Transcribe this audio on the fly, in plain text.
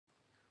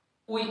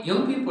we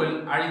young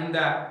people are in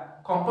the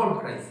compound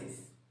crisis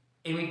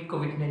amid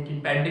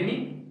COVID-19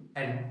 pandemic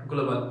and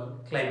global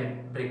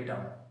climate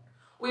breakdown.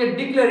 We are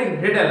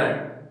declaring red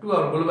alert to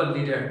our global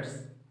leaders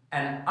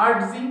and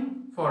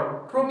urging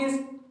for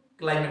promised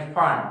climate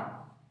fund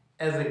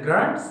as a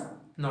grant,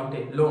 not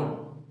a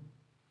loan.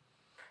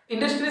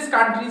 Industrious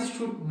countries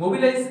should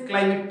mobilize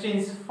climate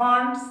change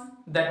funds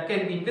that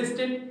can be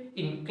invested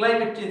in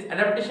climate change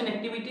adaptation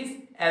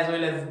activities as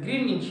well as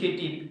green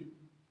initiative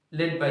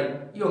led by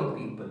young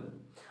people.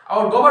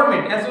 Our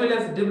government as well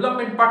as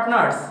development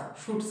partners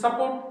should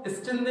support,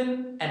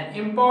 strengthen and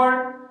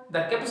empower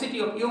the capacity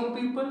of young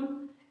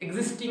people,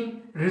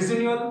 existing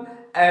regional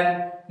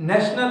and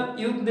national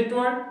youth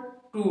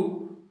network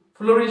to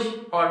flourish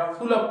or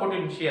full of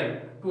potential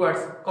towards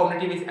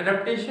community-based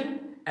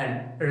adaptation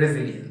and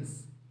resilience.